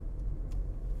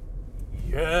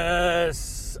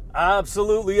Yes,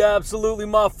 absolutely,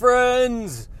 my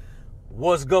friends.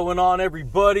 What's going on,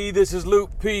 everybody? This is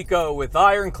Luke Pico with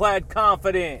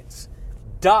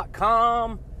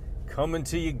IroncladConfidence.com coming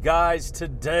to you guys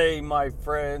today, my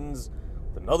friends,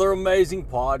 with another amazing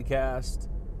podcast.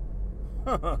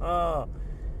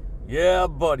 Yeah,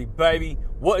 buddy, baby.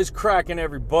 What is cracking,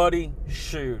 everybody?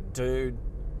 Shoot, dude.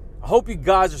 I hope you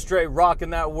guys are straight rocking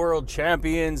that world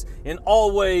champions and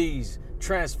always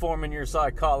transforming your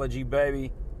psychology,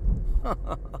 baby.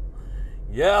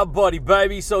 Yeah, buddy,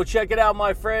 baby. So check it out,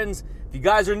 my friends. If you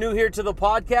guys are new here to the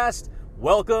podcast,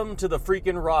 welcome to the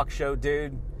freaking rock show,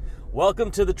 dude. Welcome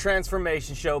to the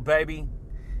transformation show, baby.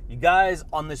 You guys,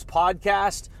 on this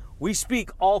podcast, we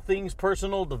speak all things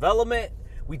personal development.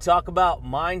 We talk about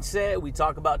mindset. We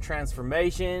talk about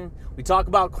transformation. We talk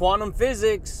about quantum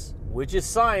physics, which is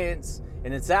science,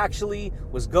 and it's actually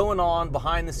what's going on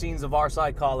behind the scenes of our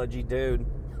psychology, dude.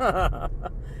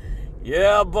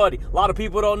 Yeah, buddy. A lot of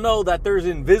people don't know that there's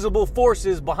invisible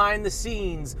forces behind the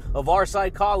scenes of our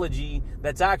psychology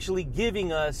that's actually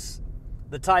giving us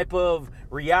the type of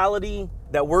reality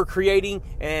that we're creating,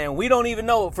 and we don't even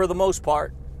know it for the most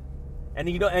part. And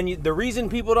the reason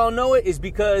people don't know it is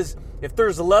because if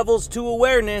there's levels to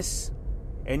awareness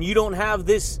and you don't have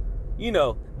this,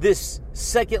 this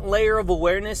second layer of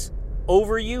awareness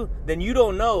over you, then you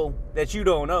don't know that you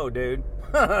don't know, dude.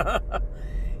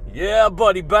 Yeah,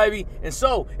 buddy, baby. And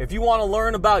so, if you want to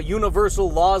learn about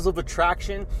universal laws of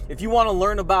attraction, if you want to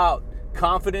learn about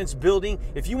confidence building,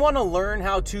 if you want to learn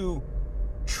how to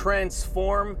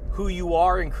transform who you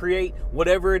are and create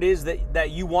whatever it is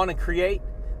that you want to create,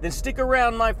 then stick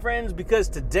around, my friends, because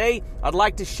today I'd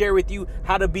like to share with you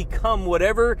how to become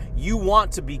whatever you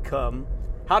want to become,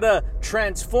 how to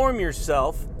transform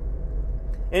yourself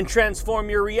and transform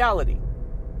your reality.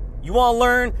 You want to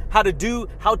learn how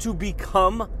to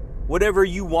become whatever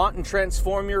you want and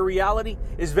transform your reality?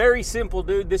 It's very simple,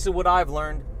 dude. This is what I've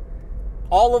learned.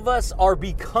 All of us are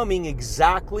becoming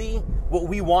exactly what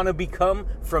we want to become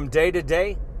from day to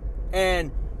day.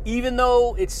 And even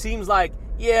though it seems like,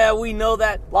 yeah, we know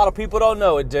that, a lot of people don't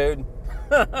know it, dude.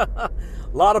 A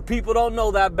lot of people don't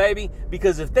know that, baby,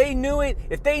 because if they knew it,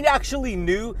 if they actually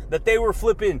knew that they were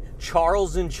flipping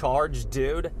Charles in charge,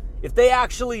 dude, if they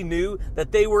actually knew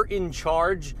that they were in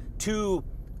charge to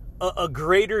a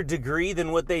greater degree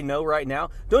than what they know right now,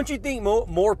 don't you think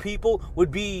more people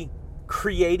would be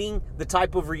creating the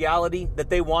type of reality that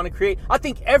they want to create? I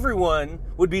think everyone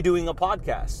would be doing a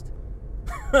podcast.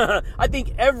 I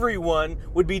think everyone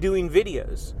would be doing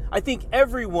videos. I think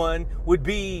everyone would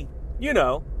be,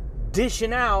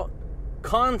 dishing out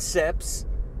concepts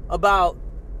about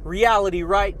reality,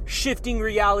 right? Shifting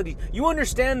reality. You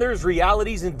understand there's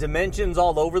realities and dimensions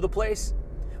all over the place?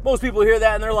 Most people hear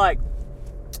that and they're like,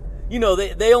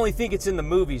 they only think it's in the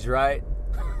movies, right?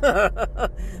 They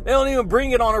don't even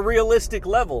bring it on a realistic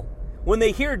level. When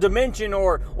they hear dimension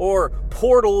or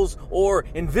portals or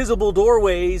invisible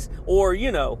doorways or,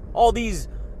 all this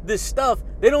stuff,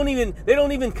 they don't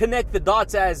even connect the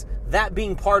dots as that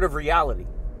being part of reality.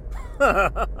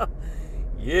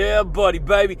 Yeah, buddy,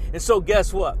 baby. And so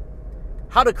guess what?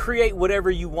 How to create whatever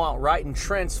you want, right? And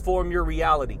transform your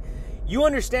reality. You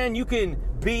understand you can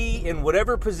be in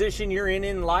whatever position you're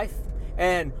in life,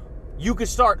 and you can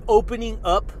start opening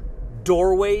up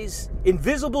doorways,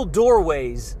 invisible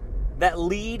doorways that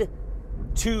lead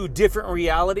to different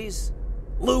realities.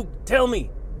 Luke, tell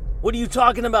me, what are you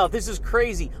talking about? This is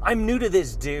crazy. I'm new to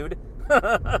this, dude.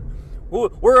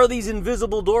 Where are these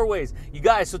invisible doorways? You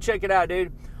guys, so check it out,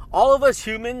 dude. All of us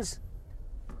humans,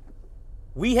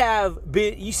 we have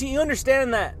been, you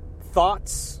understand that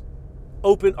thoughts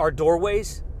open our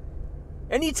doorways?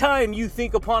 Anytime you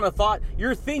think upon a thought,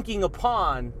 you're thinking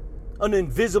upon an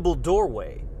invisible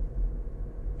doorway.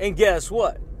 And guess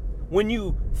what? When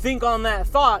you think on that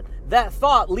thought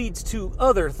leads to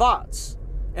other thoughts.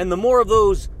 And the more of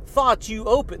those thoughts you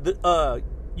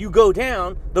you go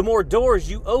down, the more doors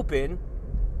you open,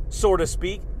 so to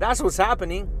speak. That's what's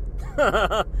happening.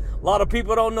 A lot of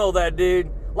people don't know that, dude.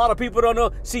 A lot of people don't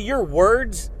know. See, your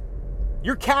words,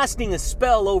 you're casting a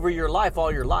spell over your life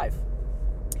all your life.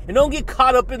 And don't get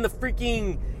caught up in the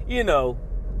freaking,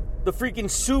 the freaking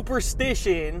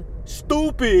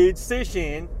stupid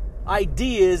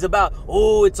ideas about,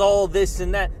 it's all this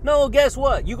and that. No, guess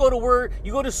what? You go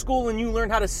to school and you learn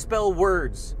how to spell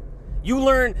words. You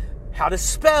learn how to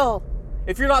spell.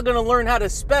 If you're not going to learn how to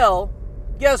spell,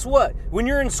 guess what? When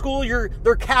you're in school,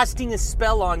 they're casting a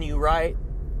spell on you, right?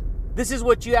 This is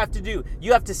what you have to do.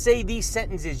 You have to say these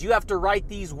sentences. You have to write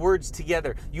these words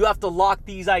together. You have to lock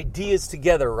these ideas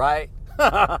together, right?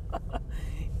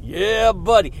 Yeah,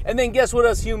 buddy. And then guess what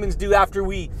us humans do after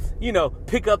we,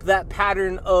 pick up that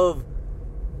pattern of,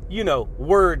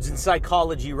 words in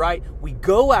psychology, right? We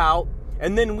go out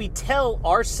and then we tell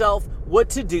ourselves what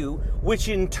to do, which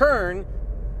in turn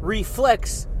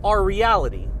reflects our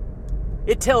reality.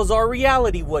 It tells our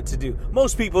reality what to do.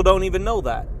 Most people don't even know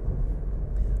that.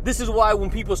 This is why when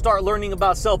people start learning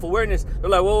about self-awareness, they're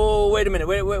like, whoa, wait a minute,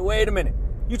 wait a minute.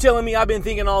 You telling me I've been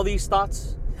thinking all these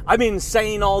thoughts? I've been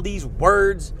saying all these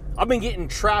words. I've been getting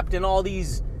trapped in all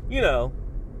these,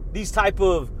 these type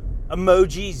of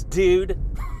emojis, dude.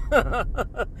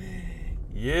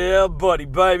 Yeah, buddy,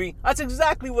 baby. That's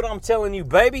exactly what I'm telling you,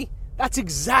 baby. That's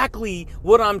exactly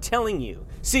what I'm telling you.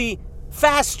 See,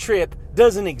 fast trip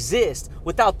doesn't exist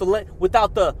without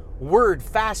the word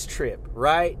fast trip,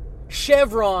 right?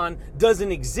 Chevron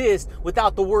doesn't exist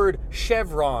without the word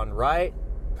chevron, right?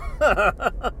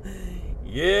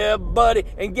 Yeah, buddy.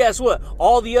 And guess what?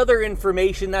 All the other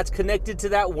information that's connected to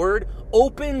that word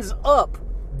opens up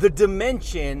the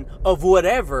dimension of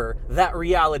whatever that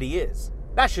reality is.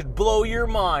 That should blow your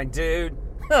mind, dude.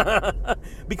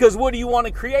 Because what do you want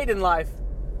to create in life?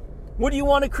 What do you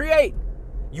want to create?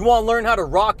 You want to learn how to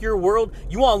rock your world?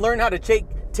 You want to learn how to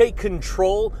take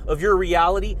control of your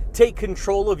reality? Take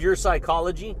control of your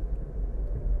psychology?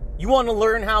 You want to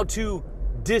learn how to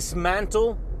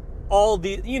dismantle all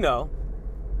the,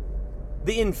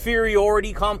 the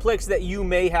inferiority complex that you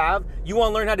may have? You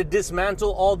want to learn how to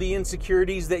dismantle all the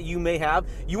insecurities that you may have?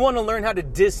 You want to learn how to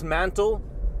dismantle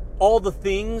all the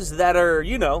things that are,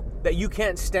 that you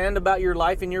can't stand about your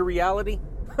life and your reality?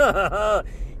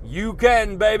 You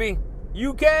can, baby.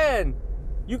 You can.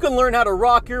 You can learn how to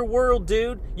rock your world,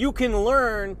 dude. You can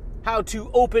learn how to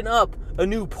open up a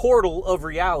new portal of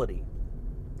reality.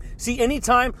 See,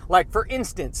 anytime, like for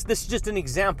instance, this is just an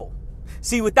example.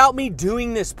 See, without me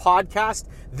doing this podcast,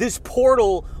 this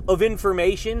portal of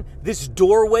information, this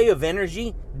doorway of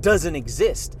energy doesn't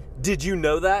exist. Did you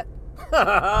know that?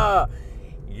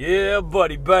 Yeah,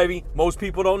 buddy, baby. Most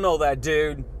people don't know that,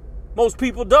 dude. Most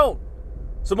people don't.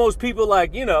 So most people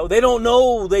they don't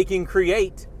know they can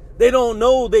create. They don't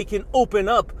know they can open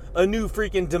up a new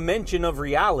freaking dimension of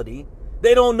reality.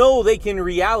 They don't know they can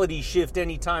reality shift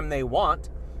anytime they want.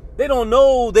 They don't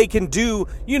know they can do,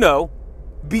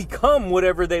 become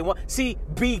whatever they want. See,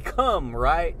 become,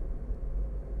 right?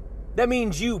 That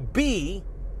means you be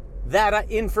that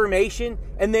information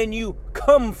and then you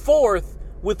come forth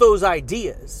with those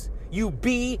ideas. You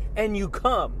be and you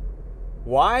come.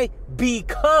 Why?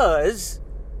 Because,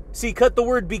 see, cut the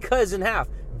word because in half.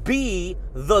 Be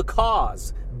the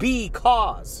cause. Be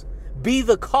cause. Be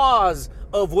the cause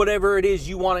of whatever it is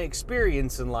you want to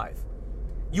experience in life.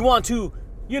 You want to,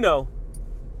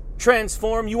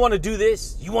 transform. You want to do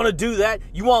this. You want to do that.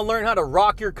 You want to learn how to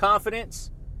rock your confidence.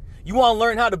 You want to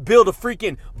learn how to build a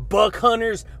freaking Buck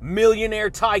Hunters millionaire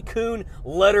tycoon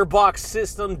letterbox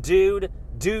system, dude.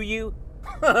 Do you?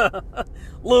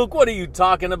 Luke, what are you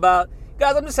talking about?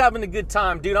 Guys, I'm just having a good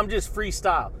time, dude. I'm just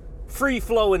freestyle. Free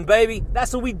flowing, baby.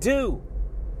 That's what we do.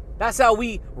 That's how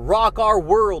we rock our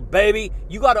world, baby.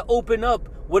 You got to open up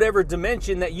whatever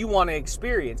dimension that you want to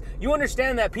experience. You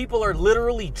understand that people are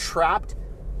literally trapped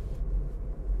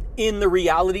in the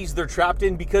realities they're trapped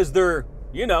in because they're,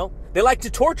 they like to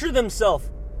torture themselves.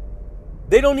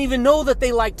 They don't even know that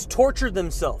they like to torture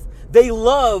themselves. They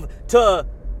love to,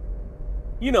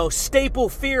 staple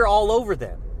fear all over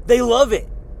them. They love it.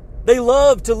 They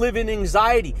love to live in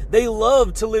anxiety. They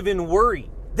love to live in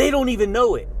worry. They don't even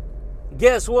know it.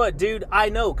 Guess what, dude? I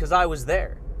know because I was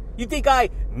there. You think I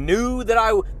knew that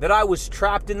I was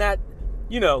trapped in that,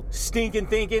 stinking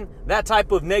thinking, that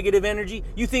type of negative energy?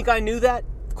 You think I knew that?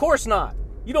 Of course not.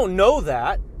 You don't know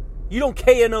that. You don't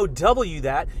KNOW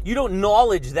that. You don't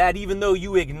knowledge that even though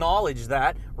you acknowledge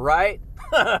that, right?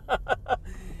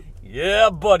 Yeah,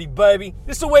 buddy, baby.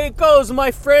 This is the way it goes,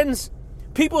 my friends.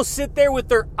 People sit there with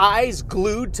their eyes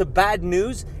glued to bad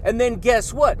news, and then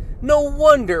guess what? No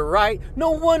wonder, right?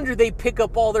 No wonder they pick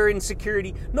up all their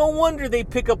insecurity. No wonder they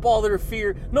pick up all their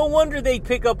fear. No wonder they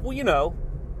pick up,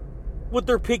 what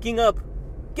they're picking up.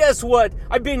 Guess what?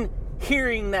 I've been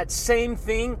hearing that same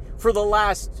thing for the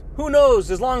last, who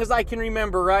knows, as long as I can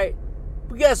remember, right?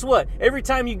 But guess what? Every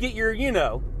time you get your,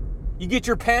 you get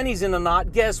your panties in a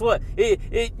knot, guess what? It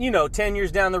 10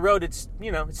 years down the road, it's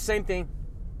the same thing.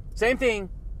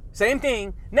 Same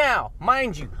thing. Now,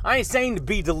 mind you, I ain't saying to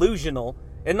be delusional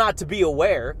and not to be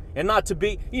aware and not to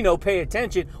be, pay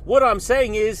attention. What I'm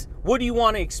saying is, what do you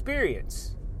want to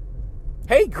experience?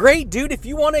 Hey, great, dude. If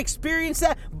you want to experience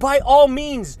that, by all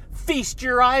means, feast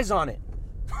your eyes on it.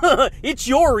 It's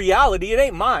your reality. It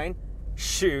ain't mine.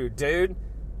 Shoot, dude.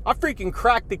 I freaking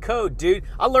cracked the code, dude.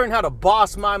 I learned how to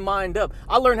boss my mind up.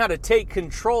 I learned how to take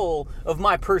control of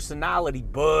my personality,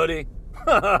 buddy.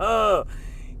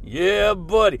 Yeah,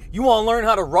 buddy. You want to learn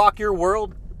how to rock your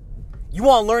world? You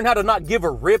want to learn how to not give a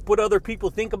rip what other people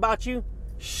think about you?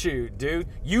 Shoot, dude.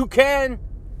 You can.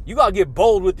 You got to get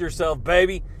bold with yourself,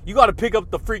 baby. You got to pick up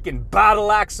the freaking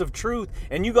battle axe of truth,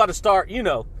 and you got to start, you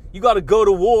got to go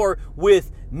to war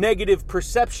with negative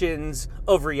perceptions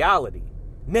of reality.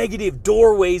 Negative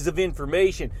doorways of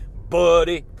information,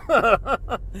 buddy.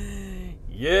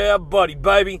 Yeah, buddy,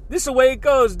 baby. This is the way it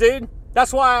goes, dude.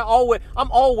 That's why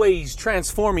I'm always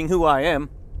transforming who I am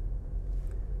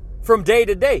from day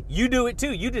to day. You do it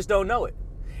too. You just don't know it.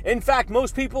 In fact,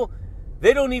 most people,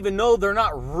 they don't even know they're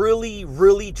not really,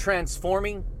 really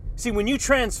transforming. See, when you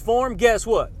transform, guess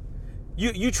what?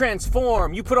 You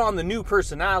transform. You put on the new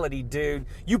personality, dude.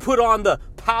 You put on the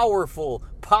powerful,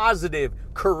 positive,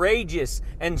 courageous,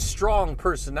 and strong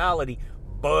personality,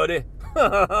 buddy.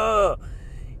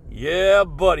 Yeah,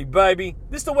 buddy, baby.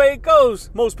 This is the way it goes.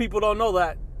 Most people don't know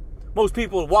that. Most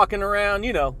people walking around,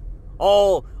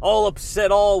 all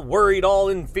upset, all worried, all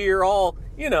in fear,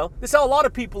 this is how a lot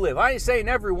of people live. I ain't saying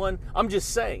everyone. I'm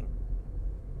just saying.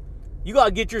 You got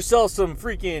to get yourself some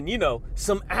freaking,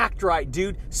 some act right,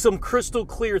 dude. Some crystal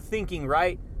clear thinking,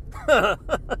 right?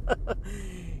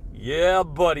 Yeah,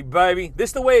 buddy, baby. This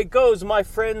is the way it goes, my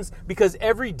friends, because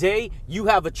every day you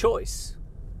have a choice.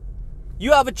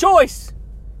 You have a choice.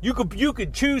 You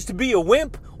could choose to be a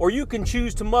wimp, or you can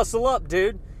choose to muscle up,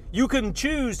 dude. You can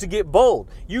choose to get bold.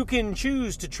 You can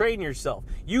choose to train yourself.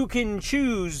 You can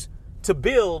choose to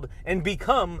build and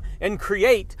become and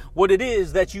create what it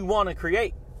is that you want to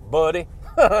create, buddy.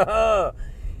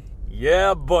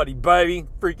 Yeah, buddy, baby.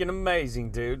 Freaking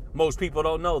amazing, dude. Most people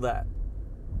don't know that.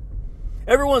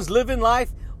 Everyone's living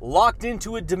life locked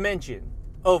into a dimension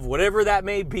of whatever that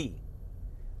may be.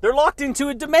 They're locked into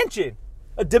a dimension.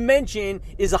 A dimension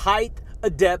is a height, a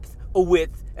depth, a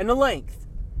width, and a length.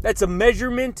 That's a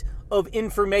measurement of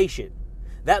information.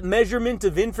 That measurement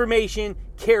of information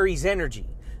carries energy.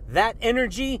 That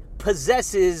energy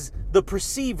possesses the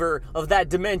perceiver of that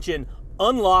dimension.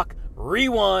 Unlock,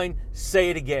 rewind, say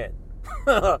it again.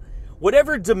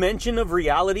 Whatever dimension of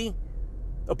reality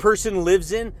a person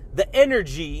lives in, the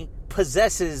energy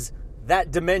possesses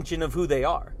that dimension of who they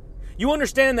are. You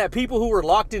understand that people who are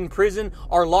locked in prison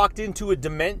are locked into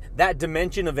that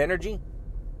dimension of energy?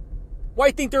 Why do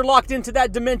you think they're locked into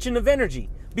that dimension of energy?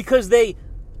 Because they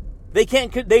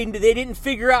didn't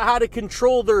figure out how to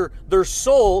control their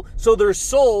soul, so their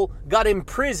soul got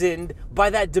imprisoned by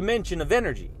that dimension of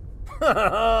energy.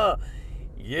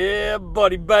 Yeah,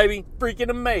 buddy, baby. Freaking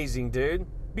amazing, dude.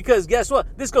 Because guess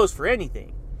what? This goes for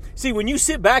anything. See, when you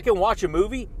sit back and watch a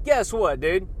movie, guess what,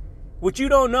 dude? What you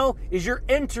don't know is you're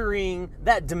entering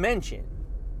that dimension.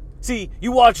 See,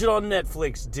 you watch it on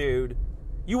Netflix, dude.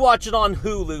 You watch it on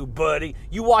Hulu, buddy.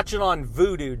 You watch it on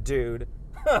Vudu, dude.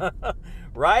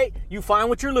 Right? You find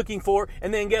what you're looking for,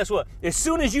 and then guess what? As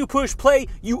soon as you push play,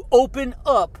 you open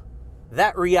up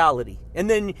that reality. And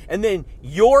then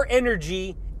your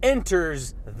energy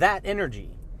enters that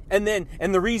energy. And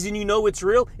the reason you know it's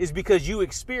real is because you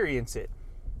experience it.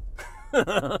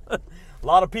 A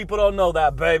lot of people don't know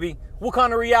that, baby. What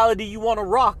kind of reality you want to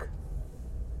rock?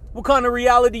 What kind of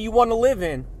reality you want to live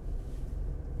in?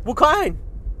 What kind?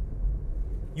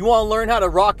 You want to learn how to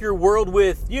rock your world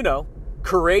with,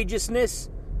 courageousness,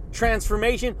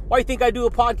 transformation? Why do you think I do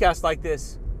a podcast like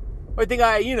this? Why do you think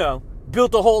I,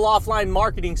 built a whole offline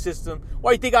marketing system?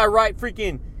 Why do you think I write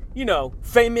freaking,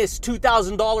 famous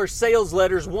 $2,000 sales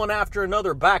letters one after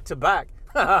another back to back?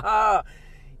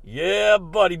 Yeah,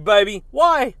 buddy, baby.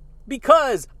 Why?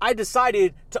 Because I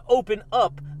decided to open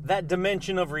up that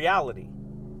dimension of reality.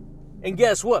 And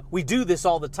guess what? We do this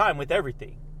all the time with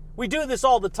everything. We do this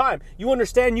all the time. You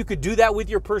understand you could do that with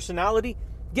your personality?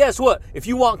 Guess what? If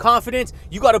you want confidence,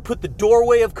 you got to put the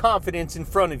doorway of confidence in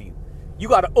front of you. You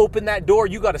got to open that door.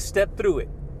 You got to step through it.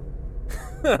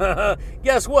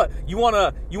 Guess what? You want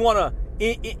to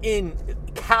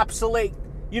encapsulate,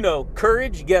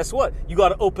 courage? Guess what? You got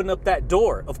to open up that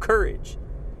door of courage.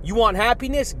 You want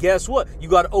happiness? Guess what? You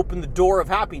got to open the door of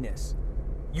happiness.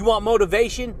 You want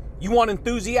motivation? You want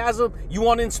enthusiasm? You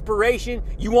want inspiration?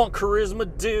 You want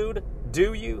charisma, dude?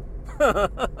 Do you?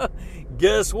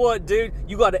 Guess what, dude?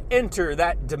 You got to enter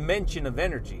that dimension of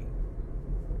energy.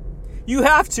 You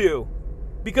have to.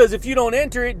 Because if you don't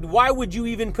enter it, why would you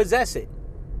even possess it?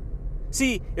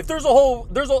 See, if they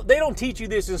don't teach you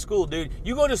this in school, dude.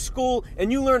 You go to school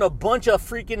and you learn a bunch of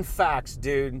freaking facts,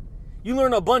 dude. You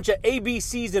learn a bunch of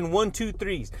ABCs and 1, 2,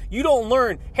 3s. You don't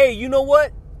learn, hey, you know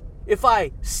what? if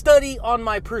I study on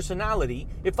my personality,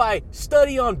 if I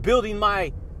study on building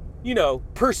my,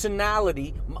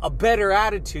 personality, a better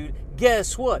attitude,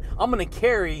 guess what? I'm going to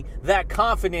carry that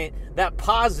confident, that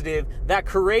positive, that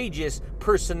courageous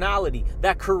personality,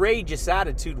 that courageous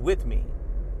attitude with me.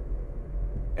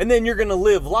 And then you're going to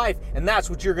live life, and that's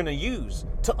what you're going to use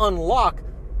to unlock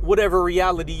whatever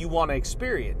reality you want to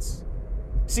experience.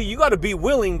 See, you got to be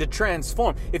willing to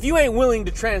transform. If you ain't willing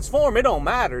to transform, it don't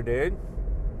matter, dude.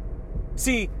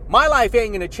 See, my life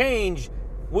ain't going to change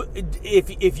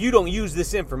if you don't use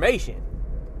this information.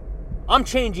 I'm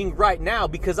changing right now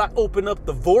because I open up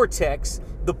the vortex,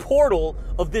 the portal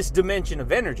of this dimension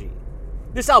of energy.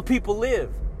 This is how people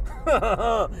live.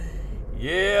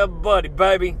 Yeah, buddy,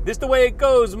 baby. This is the way it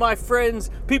goes, my friends.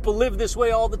 People live this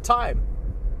way all the time.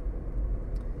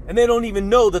 And they don't even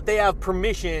know that they have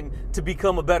permission to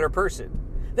become a better person.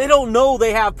 They don't know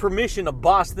they have permission to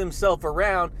boss themselves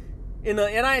around. And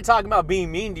I ain't talking about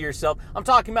being mean to yourself. I'm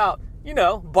talking about,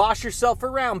 boss yourself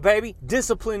around, baby.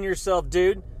 Discipline yourself,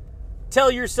 dude. Tell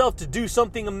yourself to do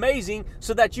something amazing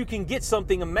so that you can get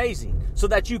something amazing. So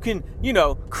that you can,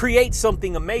 create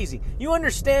something amazing. You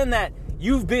understand that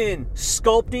you've been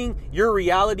sculpting your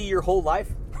reality your whole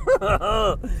life?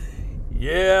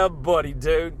 Yeah, buddy,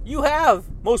 dude. You have.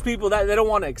 Most people, they don't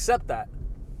want to accept that.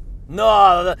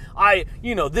 No,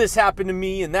 this happened to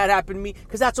me and that happened to me.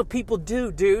 Because that's what people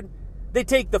do, dude. They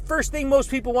take the first thing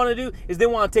most people want to do is they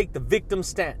want to take the victim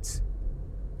stance.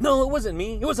 No, it wasn't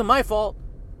me. It wasn't my fault.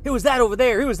 It was that over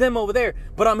there. It was them over there.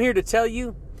 But I'm here to tell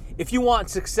you, if you want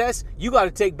success, you got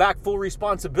to take back full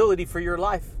responsibility for your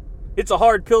life. It's a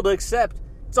hard pill to accept.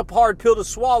 It's a hard pill to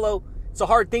swallow. It's a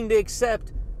hard thing to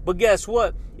accept. But guess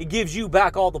what? It gives you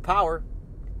back all the power.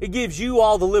 It gives you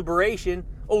all the liberation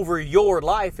over your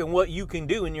life and what you can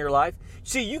do in your life.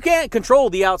 See, you can't control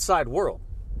the outside world.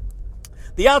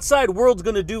 The outside world's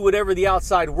going to do whatever the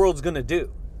outside world's going to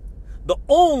do. The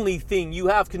only thing you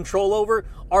have control over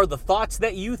are the thoughts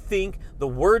that you think, the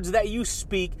words that you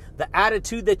speak, the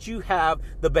attitude that you have,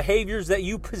 the behaviors that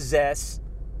you possess,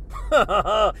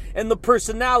 and the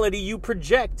personality you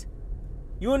project.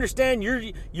 You understand?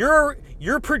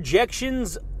 Your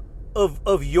projections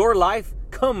of your life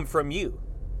come from you.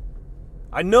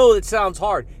 I know it sounds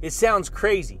hard. It sounds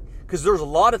crazy because there's a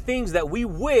lot of things that we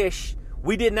wish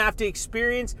we didn't have to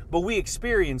experience, but we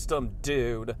experienced them,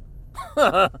 dude.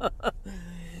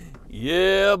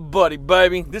 Yeah, buddy,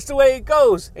 baby. This is the way it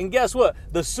goes. And guess what?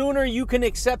 The sooner you can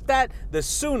accept that, the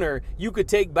sooner you could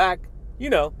take back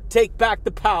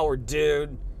the power,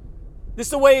 dude. This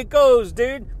is the way it goes,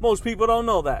 dude. Most people don't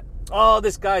know that. Oh,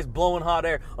 this guy's blowing hot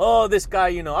air. Oh, this guy,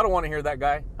 I don't want to hear that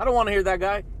guy. I don't want to hear that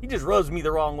guy. He just rubs me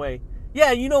the wrong way.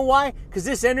 Yeah, you know why? Because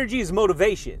this energy is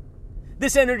motivation.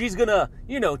 This energy is going to,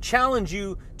 challenge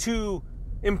you to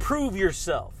improve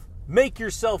yourself, make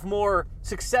yourself more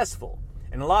successful.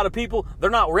 And a lot of people, they're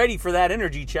not ready for that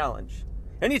energy challenge.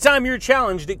 Anytime you're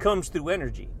challenged, it comes through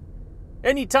energy.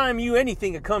 Anytime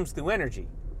anything, it comes through energy.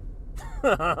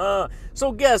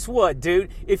 So guess what, dude?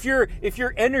 If your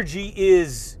energy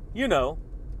is,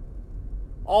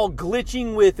 all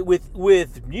glitching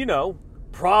with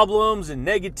problems and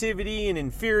negativity and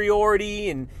inferiority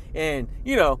and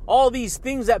all these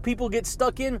things that people get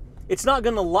stuck in, it's not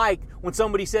going to like when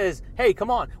somebody says, "Hey, come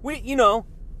on." Why do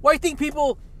you think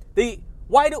people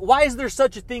why is there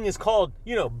such a thing as called,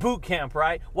 boot camp,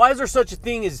 right? Why is there such a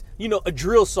thing as, a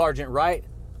drill sergeant, right?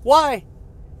 Why?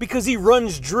 Because he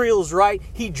runs drills, right?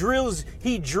 He drills,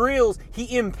 he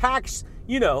impacts,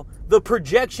 the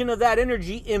projection of that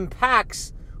energy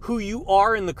impacts who you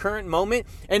are in the current moment.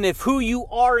 And if who you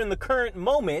are in the current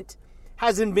moment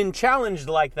hasn't been challenged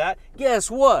like that,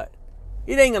 guess what?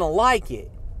 It ain't gonna like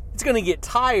it. It's gonna get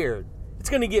tired. It's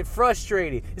gonna get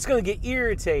frustrated. It's gonna get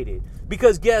irritated.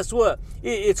 Because guess what?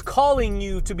 It's calling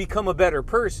you to become a better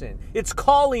person. It's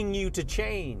calling you to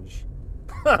change.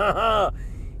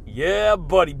 Yeah,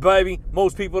 buddy, baby.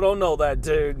 Most people don't know that,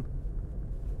 dude.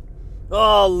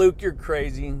 Oh, Luke, you're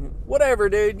crazy. Whatever,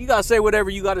 dude. You gotta say whatever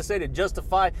you gotta say to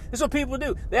justify. That's what people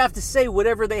do. They have to say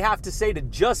whatever they have to say to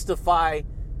justify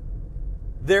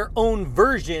their own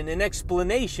version and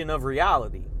explanation of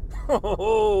reality.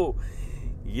 Oh,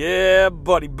 yeah,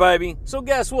 buddy, baby. So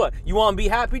guess what? You want to be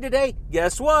happy today?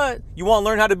 Guess what? You want to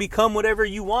learn how to become whatever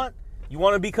you want? You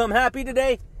want to become happy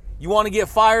today? You want to get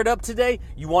fired up today?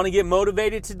 You want to get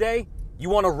motivated today? You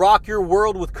want to rock your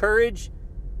world with courage?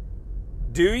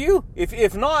 Do you?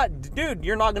 If not, dude,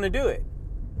 you're not going to do it.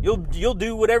 You'll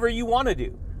do whatever you want to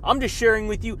do. I'm just sharing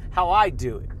with you how I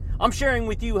do it. I'm sharing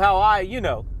with you how I,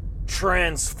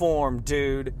 transform,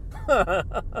 dude.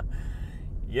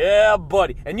 Yeah,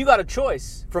 buddy. And you got a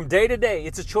choice from day to day.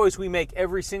 It's a choice we make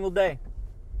every single day.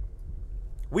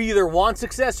 We either want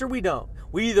success or we don't.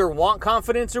 We either want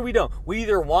confidence or we don't. We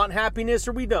either want happiness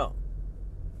or we don't.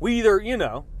 We either,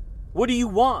 what do you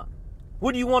want?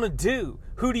 What do you want to do?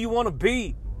 Who do you want to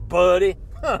be, buddy?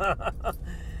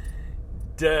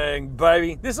 Dang,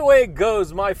 baby. This is the way it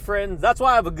goes, my friends. That's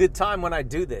why I have a good time when I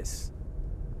do this.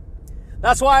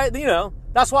 That's why,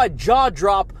 that's why I jaw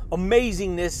drop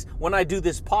amazingness when I do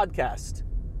this podcast.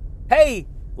 Hey,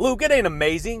 Luke, it ain't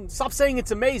amazing. Stop saying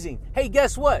it's amazing. Hey,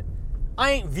 guess what?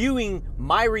 I ain't viewing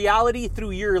my reality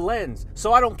through your lens,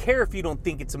 so I don't care if you don't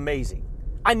think it's amazing.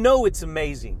 I know it's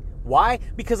amazing. Why?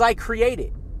 Because I create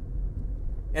it.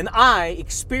 And I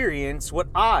experience what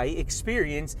I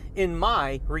experience in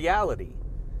my reality.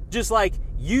 Just like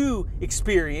you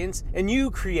experience and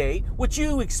you create what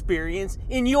you experience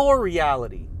in your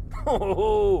reality.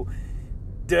 Oh,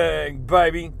 dang,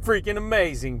 baby. Freaking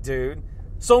amazing, dude.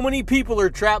 So many people are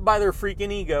trapped by their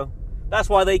freaking ego. That's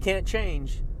why they can't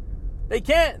change. They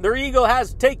can't. Their ego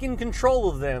has taken control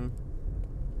of them.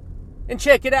 And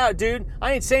check it out, dude.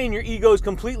 I ain't saying your ego is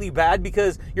completely bad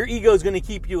because your ego is going to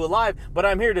keep you alive. But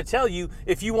I'm here to tell you,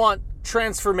 if you want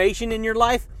transformation in your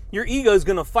life, your ego is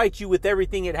going to fight you with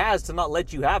everything it has to not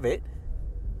let you have it.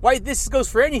 Why? This goes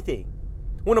for anything.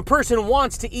 When a person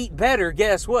wants to eat better,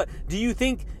 guess what? Do you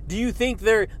think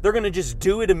they're going to just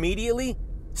do it immediately?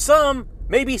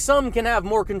 Maybe some can have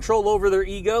more control over their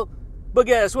ego. But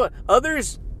guess what?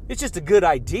 Others, it's just a good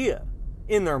idea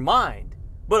in their mind.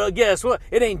 But guess what?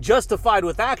 It ain't justified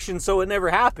with action, so it never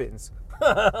happens.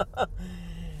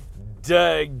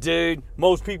 Dang, dude.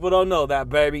 Most people don't know that,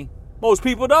 baby. Most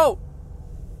people don't.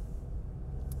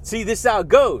 See, this is how it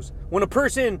goes. When a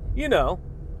person,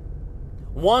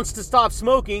 wants to stop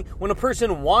smoking, when a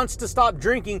person wants to stop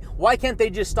drinking, why can't they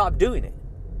just stop doing it?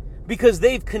 Because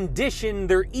they've conditioned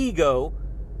their ego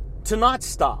to not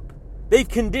stop. They've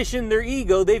conditioned their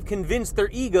ego, they've convinced their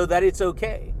ego that it's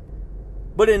okay.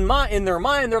 But in their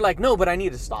mind, they're like, no, but I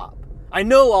need to stop. I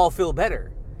know I'll feel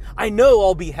better. I know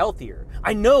I'll be healthier.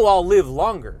 I know I'll live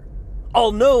longer.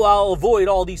 I'll avoid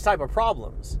all these type of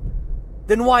problems.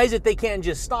 Then why is it they can't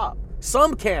just stop?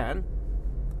 Some can.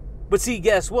 But see,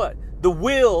 guess what? The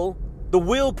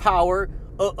willpower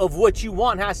of what you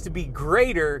want has to be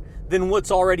greater than what's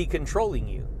already controlling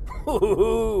you.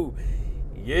 Ooh,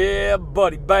 yeah,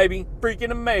 buddy, baby.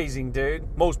 Freaking amazing,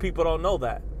 dude. Most people don't know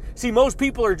that. See, most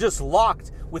people are just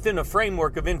locked within a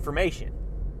framework of information.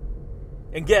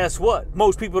 And guess what?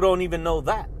 Most people don't even know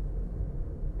that.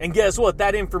 And guess what?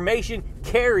 That information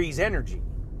carries energy.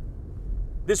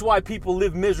 This is why people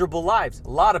live miserable lives. A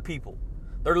lot of people.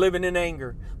 They're living in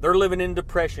anger. They're living in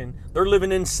depression. They're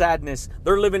living in sadness.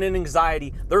 They're living in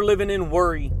anxiety. They're living in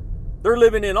worry. They're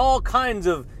living in all kinds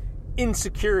of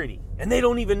insecurity. And they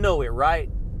don't even know it, right?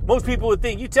 Most people would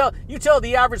think, you tell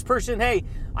the average person, hey,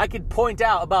 I could point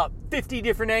out about 50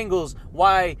 different angles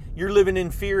why you're living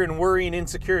in fear and worry and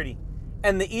insecurity.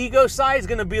 And the ego side is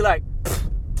going to be like,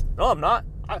 no, I'm not.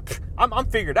 I'm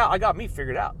figured out. I got me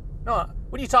figured out. No,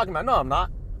 what are you talking about? No, I'm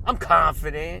not. I'm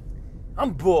confident.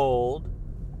 I'm bold.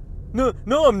 No,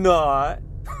 I'm not.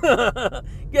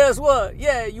 Guess what?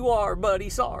 Yeah, you are, buddy.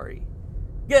 Sorry.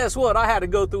 Guess what? I had to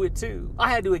go through it too. I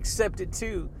had to accept it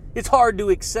too. It's hard to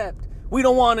accept. We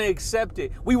don't want to accept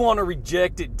it. We want to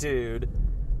reject it, dude.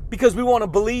 Because we want to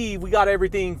believe we got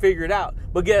everything figured out.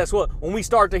 But guess what? When we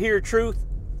start to hear truth,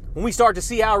 when we start to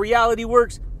see how reality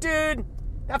works, dude,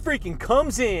 that freaking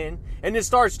comes in and it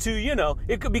starts to,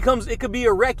 it could be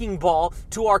a wrecking ball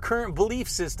to our current belief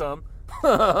system.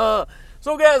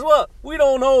 So guess what? We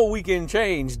don't know we can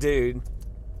change, dude.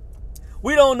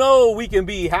 We don't know we can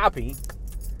be happy.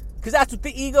 Because that's what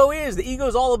the ego is. The ego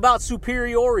is all about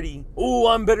superiority. Oh,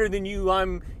 I'm better than you.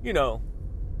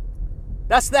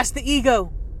 That's the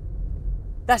ego.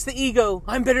 That's the ego.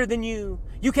 I'm better than you.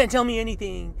 You can't tell me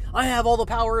anything. I have all the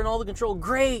power and all the control.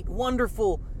 Great.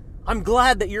 Wonderful. I'm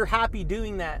glad that you're happy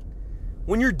doing that.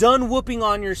 When you're done whooping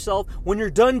on yourself, when you're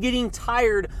done getting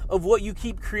tired of what you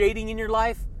keep creating in your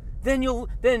life, then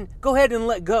go ahead and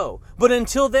let go. But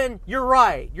until then, you're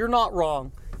right. You're not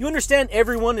wrong. You understand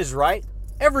everyone is right?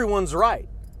 Everyone's right.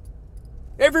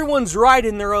 Everyone's right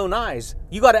in their own eyes.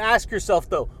 You got to ask yourself,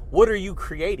 though, what are you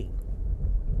creating?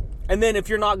 And then if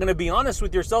you're not going to be honest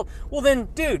with yourself, well then,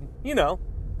 dude,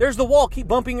 there's the wall. Keep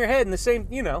bumping your head in the same,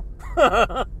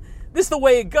 This is the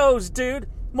way it goes, dude.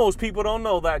 Most people don't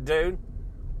know that, dude.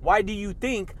 Why do you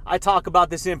think I talk about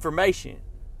this information?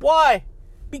 Why?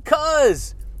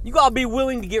 Because you got to be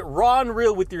willing to get raw and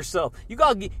real with yourself. You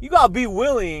got to be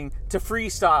willing to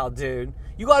freestyle, dude.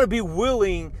 You got to be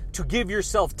willing to give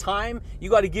yourself time. You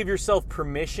got to give yourself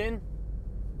permission.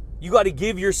 You got to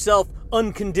give yourself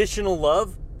unconditional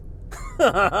love.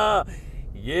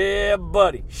 Yeah,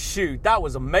 buddy. Shoot, that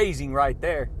was amazing right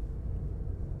there.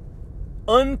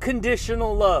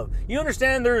 Unconditional love. You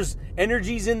understand there's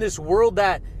energies in this world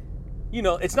that,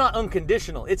 it's not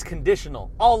unconditional, it's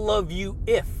conditional. I'll love you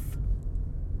if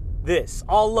this.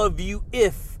 I'll love you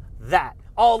if that.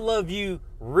 I'll love you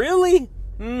really?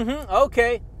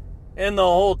 Okay. And the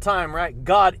whole time, right?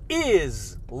 God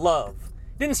is love.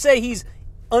 It didn't say he's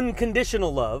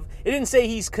unconditional love. It didn't say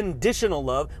he's conditional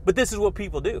love, but this is what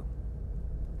people do.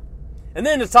 And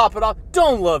then to top it off,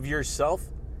 don't love yourself.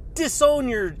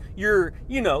 Disown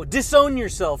disown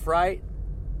yourself, right?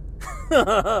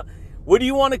 What do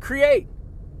you want to create?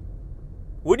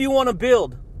 What do you want to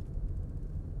build?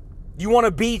 Do you want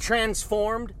to be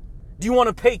transformed? Do you want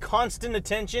to pay constant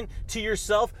attention to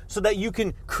yourself so that you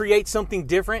can create something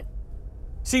different?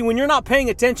 See, when you're not paying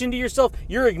attention to yourself,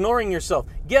 you're ignoring yourself.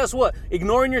 Guess what?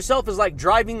 Ignoring yourself is like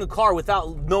driving the car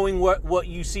without knowing what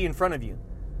you see in front of you.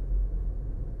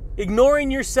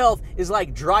 Ignoring yourself is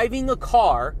like driving a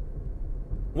car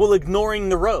while ignoring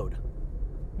the road.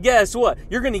 Guess what?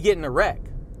 You're going to get in a wreck.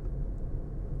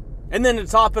 And then to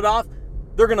top it off,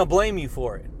 they're going to blame you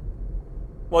for it.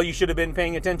 Well, you should have been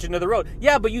paying attention to the road.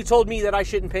 Yeah, but you told me that I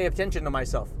shouldn't pay attention to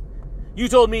myself. You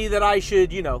told me that I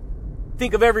should,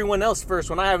 think of everyone else first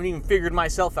when I haven't even figured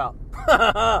myself out.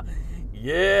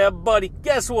 Yeah, buddy.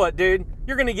 Guess what, dude?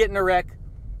 You're going to get in a wreck.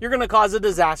 You're going to cause a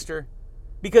disaster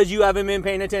because you haven't been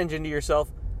paying attention to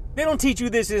yourself. They don't teach you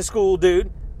this in school,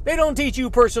 dude. They don't teach you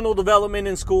personal development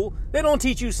in school. They don't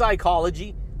teach you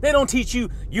psychology. They don't teach you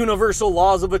universal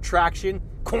laws of attraction,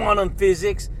 quantum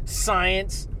physics,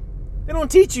 science. They don't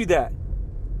teach you that.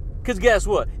 Because guess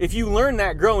what? If you learn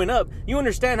that growing up, you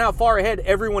understand how far ahead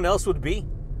everyone else would be.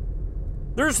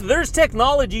 There's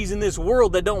technologies in this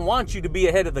world that don't want you to be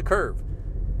ahead of the curve.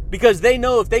 Because they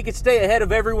know if they could stay ahead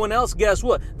of everyone else, guess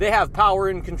what? They have power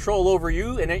and control over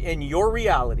you and your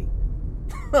reality.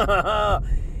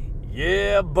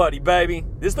 Yeah, buddy, baby.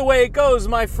 This is the way it goes,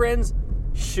 my friends.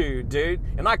 Shoot, dude.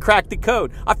 And I cracked the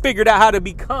code. I figured out how to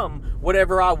become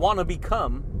whatever I want to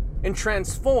become and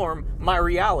transform my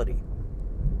reality.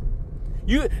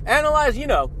 You analyze,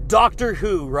 Doctor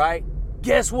Who, right?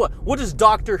 Guess what? What does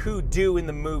Doctor Who do in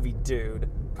the movie, dude?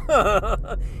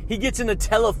 He gets in a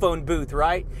telephone booth,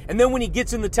 right? And then when he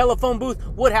gets in the telephone booth,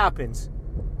 what happens?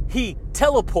 He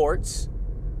teleports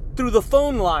through the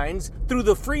phone lines, through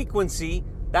the frequency.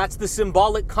 That's the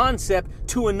symbolic concept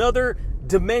to another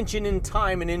dimension in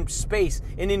time and in space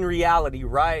and in reality,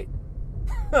 right?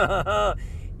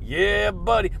 Yeah,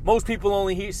 buddy. Most people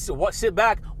only sit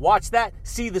back, watch that,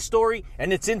 see the story,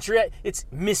 and it's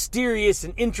mysterious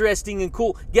and interesting and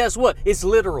cool. Guess what? It's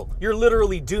literal. You're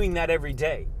literally doing that every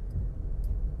day.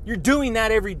 You're doing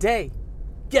that every day.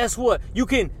 Guess what? You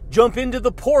can jump into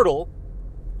the portal,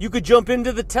 you could jump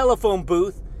into the telephone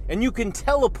booth, and you can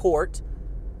teleport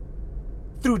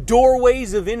through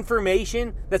doorways of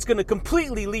information that's going to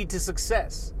completely lead to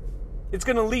success. It's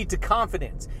going to lead to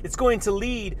confidence. It's going to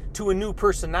lead to a new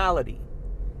personality.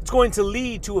 It's going to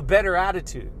lead to a better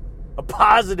attitude, a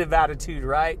positive attitude,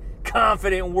 right?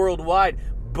 Confident worldwide,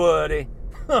 buddy.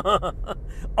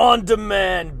 On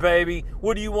demand, baby.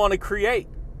 What do you want to create?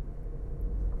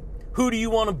 Who do you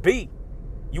want to be?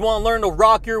 You want to learn to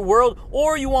rock your world,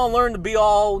 or you want to learn to be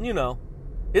all,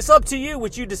 It's up to you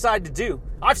what you decide to do.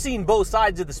 I've seen both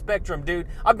sides of the spectrum, dude.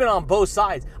 I've been on both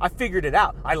sides. I figured it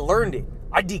out. I learned it.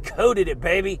 I decoded it,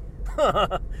 baby.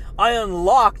 I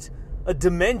unlocked a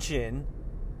dimension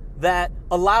that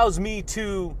allows me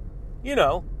to,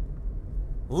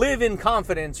 live in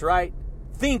confidence, right?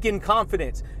 Think in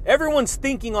confidence. Everyone's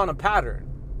thinking on a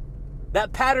pattern.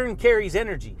 That pattern carries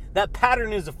energy. That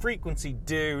pattern is a frequency,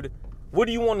 dude. What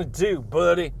do you want to do,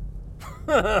 buddy?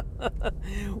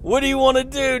 What do you want to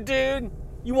do, dude?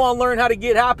 You want to learn how to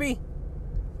get happy?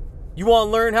 You want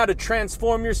to learn how to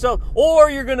transform yourself? Or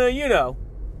you're going to, you're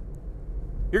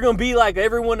going to be like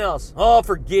everyone else. Oh,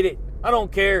 forget it. I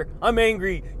don't care. I'm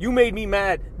angry. You made me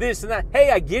mad. This and that.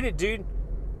 Hey, I get it, dude.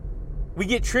 We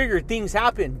get triggered. Things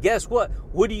happen. Guess what?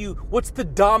 What's the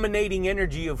dominating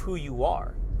energy of who you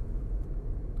are?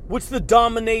 What's the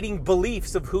dominating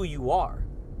beliefs of who you are?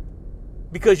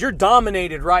 Because you're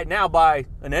dominated right now by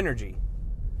an energy.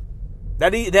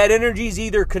 That energy is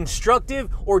either constructive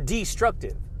or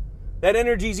destructive. That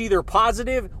energy is either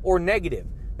positive or negative.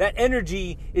 That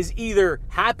energy is either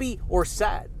happy or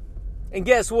sad. And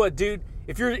guess what, dude?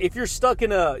 If you're stuck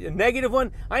in a negative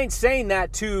one, I ain't saying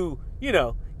that to,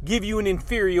 give you an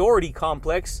inferiority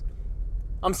complex.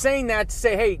 I'm saying that to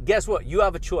say, hey, guess what? You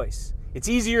have a choice. It's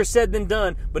easier said than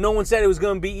done, but no one said it was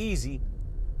going to be easy.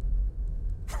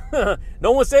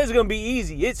 No one says it's going to be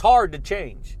easy. It's hard to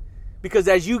change. Because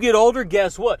as you get older,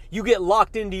 guess what? You get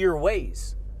locked into your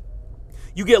ways.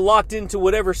 You get locked into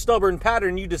whatever stubborn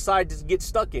pattern you decide to get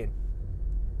stuck in.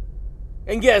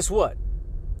 And guess what?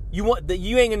 You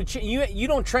ain't gonna you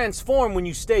don't transform when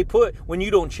you stay put, when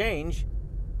you don't change.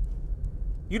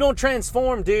 You don't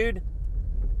transform, dude.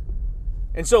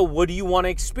 And so what do you want to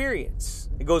experience?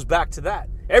 It goes back to that.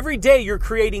 Every day you're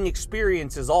creating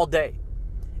experiences all day.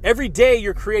 Every day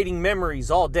you're creating memories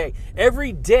all day.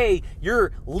 Every day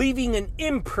you're leaving an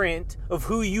imprint of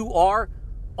who you are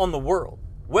on the world,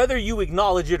 whether you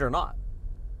acknowledge it or not.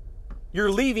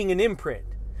 You're leaving an imprint.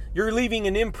 You're leaving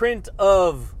an imprint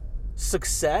of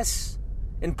success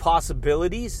and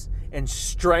possibilities and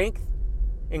strength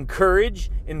and courage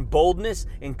and boldness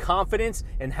and confidence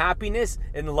and happiness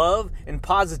and love and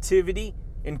positivity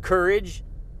and courage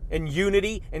and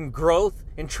unity and growth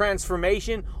and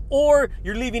transformation. Or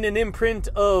you're leaving an imprint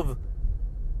of,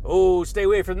 oh, stay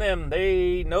away from them.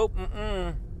 Nope,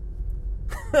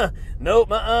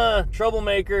 nope,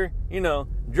 troublemaker,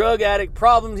 drug addict,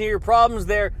 problems here, problems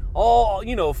there,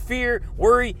 all, fear,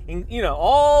 worry, and,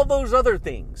 all those other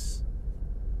things.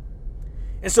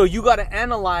 And so you got to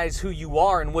analyze who you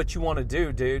are and what you want to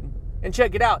do, dude. And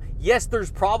check it out. Yes, there's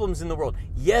problems in the world.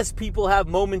 Yes, people have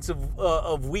moments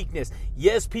of weakness.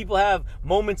 Yes, people have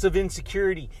moments of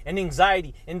insecurity and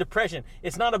anxiety and depression.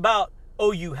 It's not about,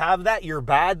 oh, you have that, you're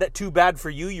bad, that too bad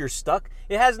for you, you're stuck.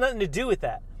 It has nothing to do with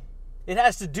that. It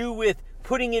has to do with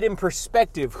putting it in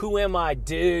perspective. Who am I,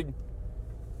 dude?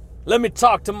 Let me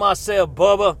talk to myself,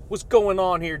 Bubba. What's going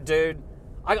on here, dude?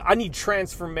 I need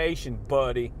transformation,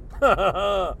 buddy.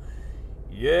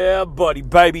 Yeah, buddy,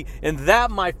 baby. And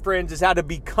that, my friends, is how to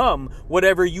become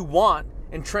whatever you want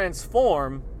and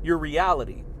transform your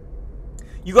reality.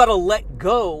 You got to let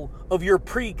go of your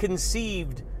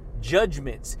preconceived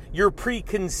judgments, your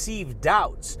preconceived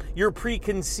doubts, your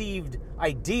preconceived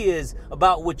ideas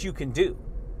about what you can do.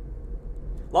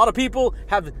 A lot of people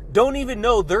don't even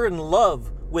know they're in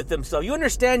love with themselves. You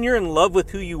understand you're in love with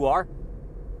who you are?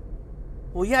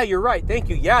 Well, yeah, you're right. Thank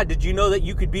you. Yeah, did you know that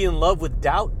you could be in love with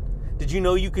doubt? Did you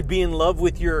know you could be in love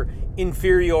with your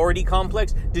inferiority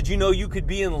complex? Did you know you could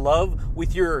be in love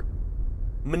with your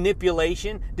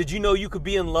manipulation? Did you know you could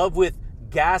be in love with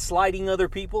gaslighting other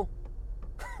people?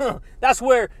 That's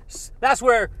where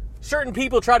certain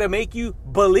people try to make you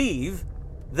believe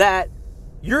that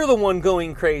you're the one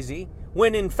going crazy,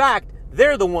 when in fact,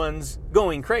 they're the ones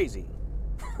going crazy.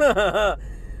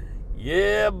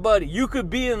 Yeah, buddy, you could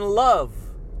be in love.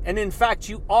 And in fact,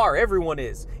 you are. Everyone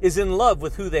is in love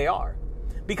with who they are.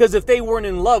 Because if they weren't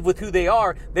in love with who they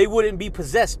are, they wouldn't be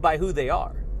possessed by who they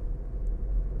are.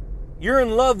 You're in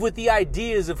love with the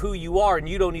ideas of who you are and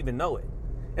you don't even know it.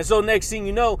 And so next thing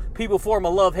you know, people form a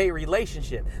love-hate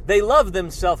relationship. They love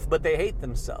themselves, but they hate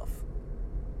themselves.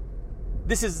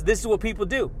 This is what people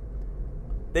do.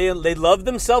 They love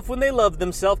themselves when they love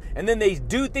themselves, and then they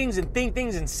do things and think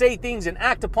things and say things and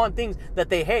act upon things that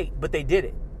they hate, but they did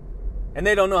it. And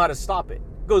they don't know how to stop it.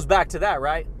 Goes back to that,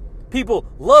 right? People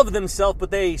love themselves,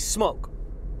 but they smoke.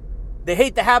 They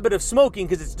hate the habit of smoking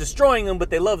because it's destroying them, but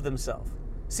they love themselves.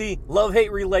 See,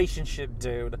 love-hate relationship,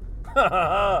 dude.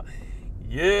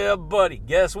 Yeah, buddy.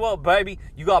 Guess what, baby?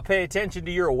 You got to pay attention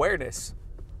to your awareness.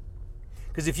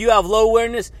 Because if you have low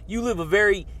awareness, you live a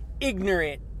very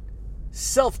ignorant,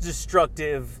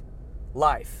 self-destructive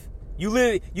life. You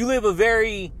live a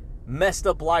very messed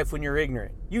up life when you're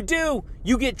ignorant. You do.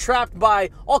 You get trapped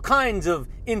by all kinds of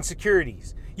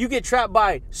insecurities. You get trapped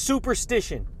by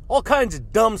superstition. All kinds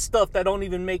of dumb stuff that don't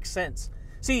even make sense.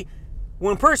 See,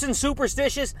 when a person's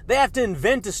superstitious, they have to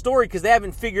invent a story because they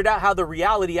haven't figured out how the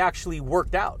reality actually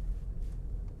worked out.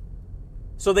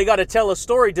 So they got to tell a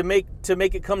story to make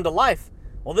it come to life.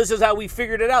 Well, this is how we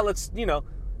figured it out. Let's,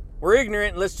 we're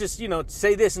ignorant. Let's just,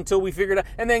 say this until we figure it out.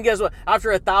 And then guess what?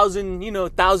 After 1,000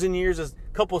 years, a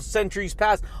couple centuries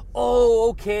pass. Oh,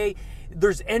 okay.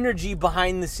 There's energy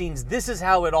behind the scenes. This is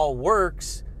how it all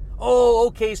works. Oh,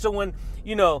 okay. So when,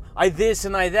 I this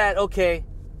and I that. Okay.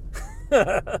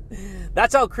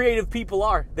 That's how creative people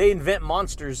are. They invent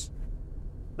monsters.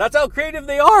 That's how creative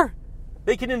they are.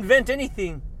 They can invent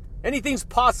anything. Anything's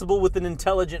possible with an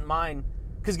intelligent mind.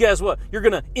 Because guess what? You're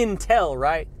going to intel,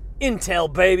 right?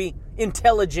 Intel, baby.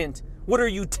 Intelligent. What are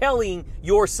you telling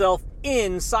yourself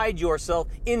inside yourself?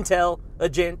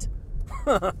 Intelligent.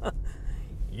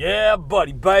 Yeah,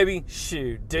 buddy, baby.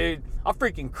 Shoot, dude. I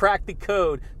freaking cracked the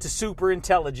code to super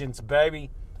intelligence, baby.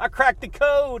 I cracked the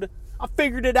code. I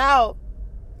figured it out.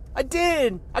 I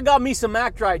did. I got me some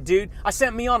Act Right, dude. I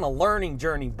sent me on a learning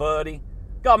journey, buddy.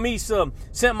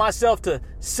 Sent myself to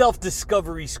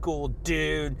self-discovery school,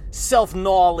 dude.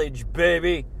 Self-knowledge,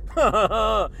 baby.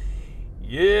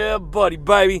 Yeah, buddy,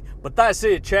 baby. But that's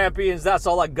it, champions. That's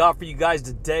all I got for you guys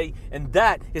today. And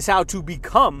that is how to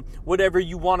become whatever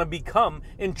you want to become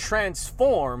and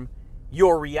transform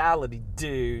your reality,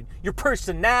 dude. Your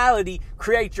personality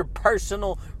creates your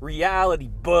personal reality,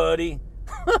 buddy.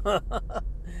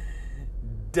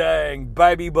 Dang,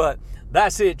 baby. But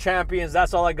that's it, champions.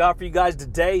 That's all I got for you guys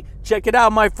today. Check it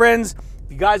out, my friends.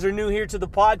 If you guys are new here to the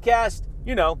podcast,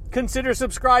 consider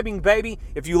subscribing, baby.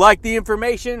 If you like the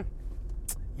information,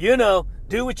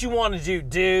 do what you want to do,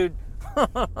 dude.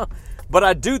 But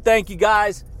I do thank you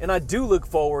guys, and I do look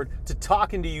forward to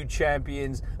talking to you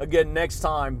champions again next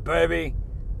time, baby.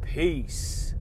 Peace.